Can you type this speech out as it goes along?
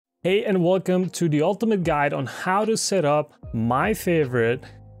Hey, and welcome to the ultimate guide on how to set up my favorite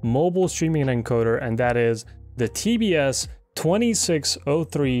mobile streaming encoder, and that is the TBS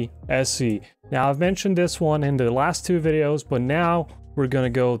 2603 SE. Now, I've mentioned this one in the last two videos, but now we're gonna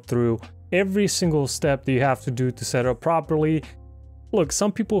go through every single step that you have to do to set it up properly. Look,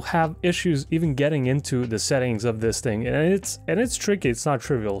 some people have issues even getting into the settings of this thing, and it's tricky, it's not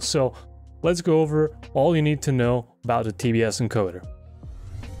trivial. So let's go over all you need to know about the TBS encoder.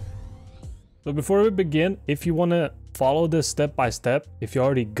 So before we begin, if you want to follow this step by step, if you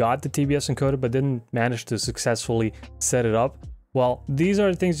already got the TBS encoder but didn't manage to successfully set it up, well, these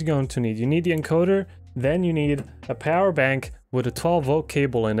are the things you're going to need. You need the encoder, then you need a power bank with a 12-volt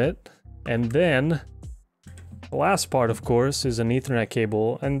cable in it, and then the last part, of course, is an Ethernet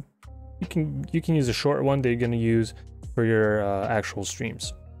cable, and you can use a short one that you're going to use for your actual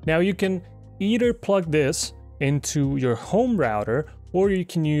streams. Now, you can either plug this into your home router, or you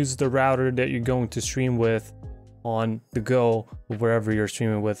can use the router that you're going to stream with on the go, wherever you're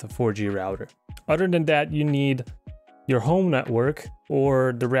streaming with a 4G router. Other than that, you need your home network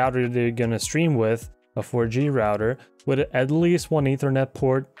or the router that you're gonna stream with, a 4G router, with at least one Ethernet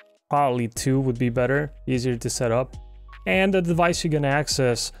port, probably two would be better, easier to set up, and the device you're gonna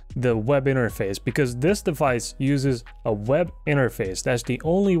access the web interface, because this device uses a web interface. That's the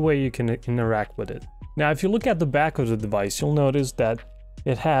only way you can interact with it. Now, if you look at the back of the device, you'll notice that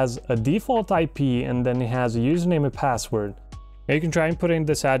it has a default IP and then it has a username and password. Now, you can try and put in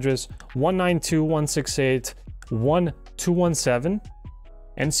this address 192.168.1.217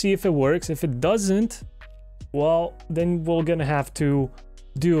 and see if it works. If it doesn't, well, then we're gonna have to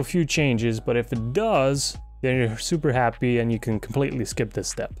do a few changes. But if it does, then you're super happy and you can completely skip this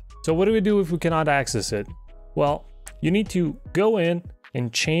step. So what do we do if we cannot access it? Well, you need to go in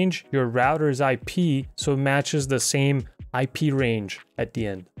and change your router's IP so it matches the same IP range at the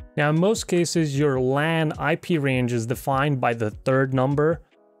end. Now, in most cases, your LAN IP range is defined by the third number,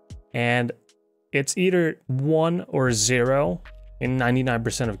 and it's either 1 or 0 in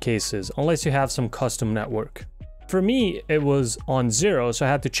 99% of cases, unless you have some custom network. For me, it was on 0, so I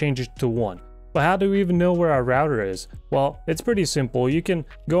had to change it to 1. But how do we even know where our router is? Well, it's pretty simple. You can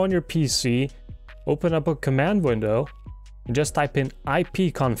go on your PC, open up a command window, and just type in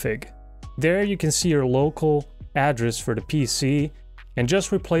ipconfig. There you can see your local address for the PC, and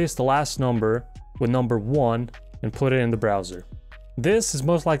just replace the last number with number 1 and put it in the browser. This is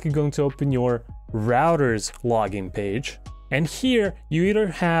most likely going to open your router's login page, and here you either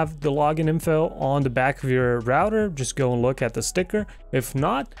have the login info on the back of your router, just go and look at the sticker. If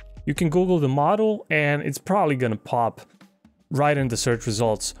not, you can Google the model and it's probably gonna pop right in the search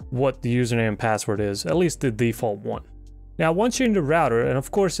results what the username and password is, at least the default one. Now, once you're in the router, and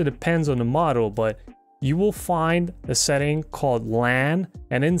of course it depends on the model, but you will find a setting called LAN,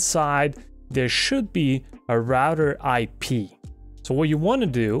 and inside there should be a router IP. So what you want to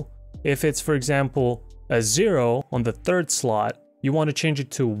do, if it's, for example, a 0 on the third slot, you want to change it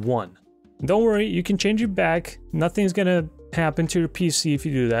to 1. Don't worry, you can change it back. Nothing's gonna happen to your PC if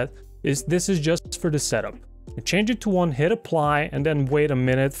you do that. This is just for the setup. You change it to 1, hit apply, and then wait a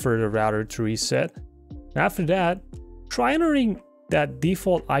minute for the router to reset. After that, try entering that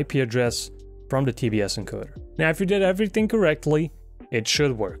default IP address from the TBS encoder. Now, if you did everything correctly, it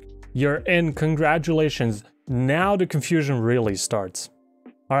should work. You're in, congratulations. Now the confusion really starts.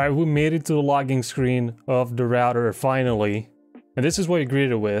 All right, we made it to the login screen of the router finally. And this is what you're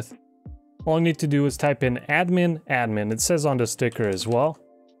greeted with. All you need to do is type in admin. It says on the sticker as well.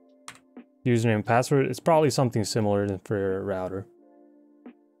 Username and password. It's probably something similar for your router.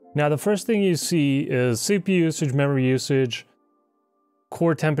 Now, the first thing you see is CPU usage, memory usage,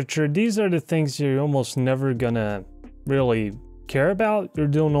 core temperature. These are the things you're almost never gonna really care about. You're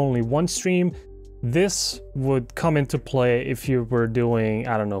doing only one stream. This would come into play if you were doing,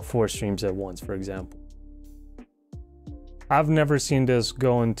 I don't know, 4 streams at once, for example. I've never seen this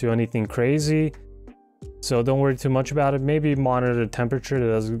go into anything crazy, so don't worry too much about it. Maybe monitor the temperature that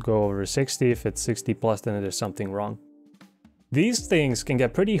doesn't go over 60. If it's 60 plus, then there's something wrong. These things can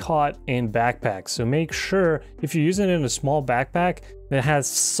get pretty hot in backpacks, so make sure if you're using it in a small backpack that has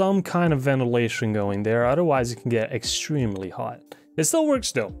some kind of ventilation going there, otherwise it can get extremely hot. It still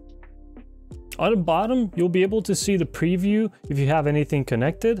works though. On the bottom, you'll be able to see the preview if you have anything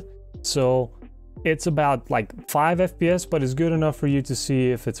connected. So it's about like 5 FPS, but it's good enough for you to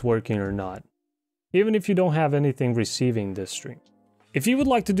see if it's working or not, even if you don't have anything receiving this stream. If you would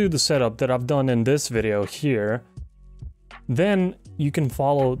like to do the setup that I've done in this video here, then you can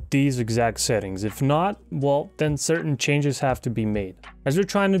follow these exact settings. If not, well, then certain changes have to be made. As we're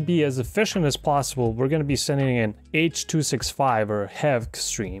trying to be as efficient as possible, we're going to be sending an H.265 or HEV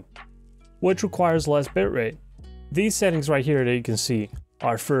stream, which requires less bitrate. These settings right here that you can see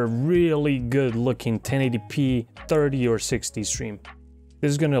are for a really good looking 1080p 30 or 60 stream. This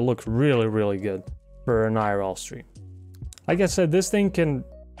is going to look really good for an IRL stream. Like I said, this thing can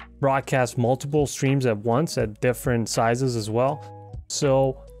broadcast multiple streams at once at different sizes as well.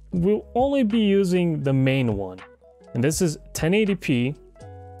 So we'll only be using the main one. And this is 1080p,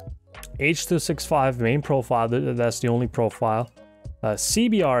 H.265 main profile, that's the only profile.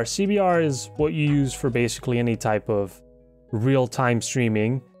 CBR is what you use for basically any type of real-time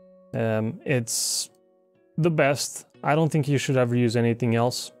streaming. It's the best. I don't think you should ever use anything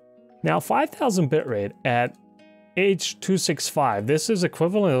else. Now 5000 bitrate at H.265, this is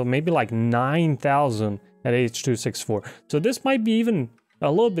equivalent of maybe like 9000 at H.264. So this might be even a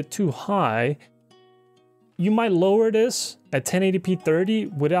little bit too high. You might lower this at 1080p 30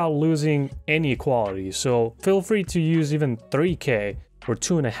 without losing any quality. So feel free to use even 3K or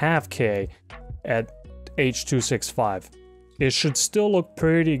 2.5K at H.265. It should still look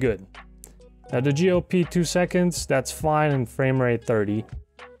pretty good. Now the GOP 2 seconds, that's fine, and frame rate 30.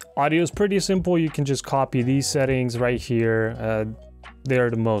 Audio is pretty simple. You can just copy these settings right here. They're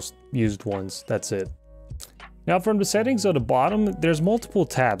the most used ones. That's it. Now from the settings at the bottom, there's multiple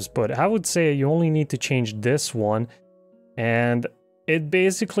tabs, but I would say you only need to change this one. And it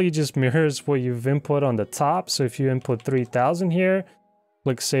basically just mirrors what you've input on the top. So if you input 3000 here,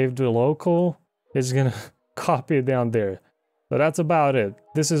 click save to local, it's gonna copy it down there. So that's about it.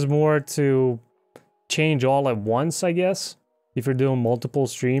 This is more to change all at once, I guess, if you're doing multiple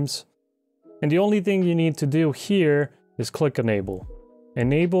streams. And the only thing you need to do here is click enable.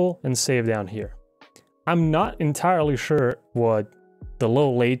 Enable and save down here. I'm not entirely sure what the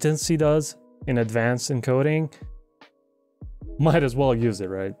low latency does in advanced encoding. Might as well use it,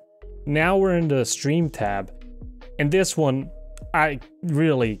 right? Now we're in the stream tab. And this one, I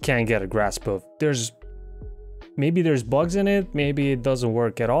really can't get a grasp of. Maybe there's bugs in it, maybe it doesn't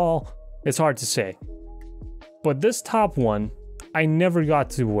work at all. It's hard to say. But this top one, I never got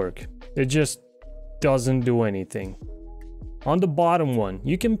to work. It just doesn't do anything. On the bottom one,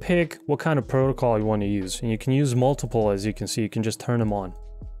 you can pick what kind of protocol you want to use, and you can use multiple. As you can see, you can just turn them on.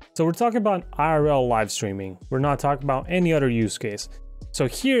 So we're talking about IRL live streaming. We're not talking about any other use case. So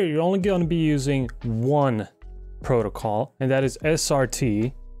here, you're only going to be using one protocol, and that is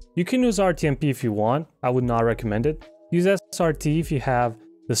SRT. You can use RTMP if you want. I would not recommend it. Use SRT if you have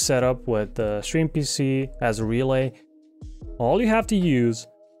the setup with the Stream PC as a relay. All you have to use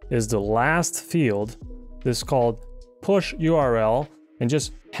is the last field. This is called push URL, and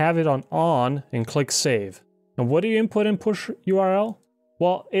just have it on and click save. And what do you input in push URL?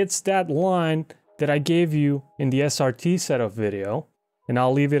 Well, it's that line that I gave you in the SRT setup video, and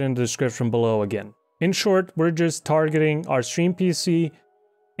I'll leave it in the description below again. In short, we're just targeting our Stream PC,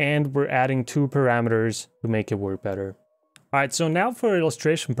 and we're adding 2 parameters to make it work better. All right, so now for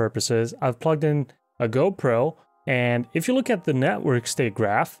illustration purposes, I've plugged in a GoPro, and if you look at the network state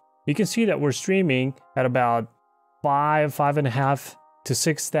graph, you can see that we're streaming at about 5.5 to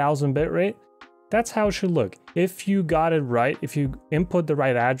 6,000 bitrate. That's how it should look. If you got it right, if you input the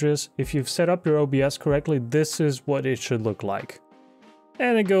right address, if you've set up your OBS correctly, this is what it should look like.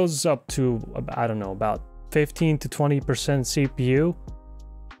 And it goes up to, I don't know, about 15 to 20% CPU.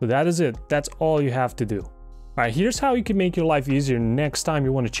 So that is it. That's all you have to do. All right, here's how you can make your life easier next time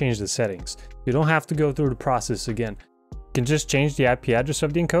you want to change the settings. You don't have to go through the process again. You can just change the IP address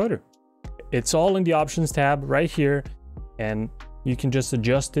of the encoder. It's all in the options tab right here, and you can just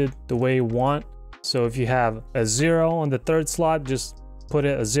adjust it the way you want. So if you have a 0 on the 3rd slot, just put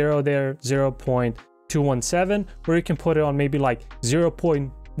it a 0 there, 0.217, or you can put it on maybe like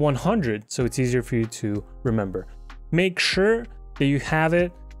 0.100, so it's easier for you to remember. Make sure that you have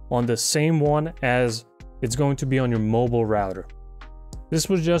it on the same one as it's going to be on your mobile router. This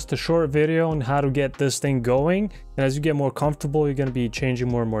was just a short video on how to get this thing going, and as you get more comfortable, you're going to be changing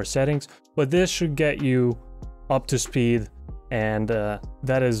more and more settings, but this should get you up to speed, and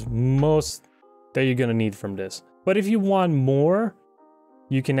that is most that you're going to need from this. But if you want more,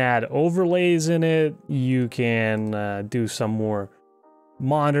 you can add overlays in it, you can do some more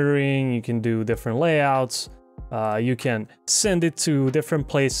monitoring, you can do different layouts, you can send it to different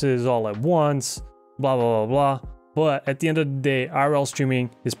places all at once, blah blah blah blah. But at the end of the day, IRL streaming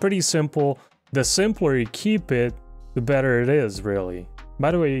is pretty simple. The simpler you keep it, the better it is, really.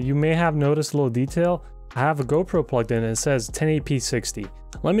 By the way, you may have noticed a little detail. I have a GoPro plugged in and it says 1080p 60.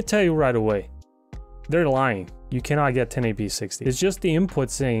 Let me tell you right away, they're lying. you cannot get 1080p 60. It's just the input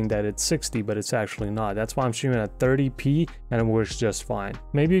saying that it's 60, but it's actually not. That's why I'm streaming at 30p and it works just fine.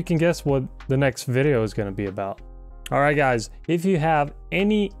 Maybe you can guess what the next video is going to be about. All right, guys, if you have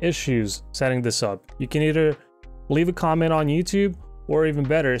any issues setting this up, you can either leave a comment on YouTube, or even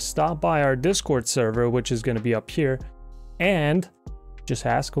better, stop by our Discord server, which is going to be up here, and just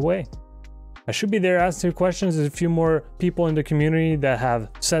ask away. I should be there asking questions. There's a few more people in the community that have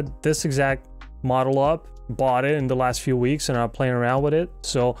set this exact model up, bought it in the last few weeks, and are playing around with it.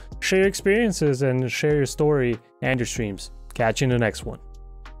 So share your experiences and share your story and your streams. Catch you in the next one.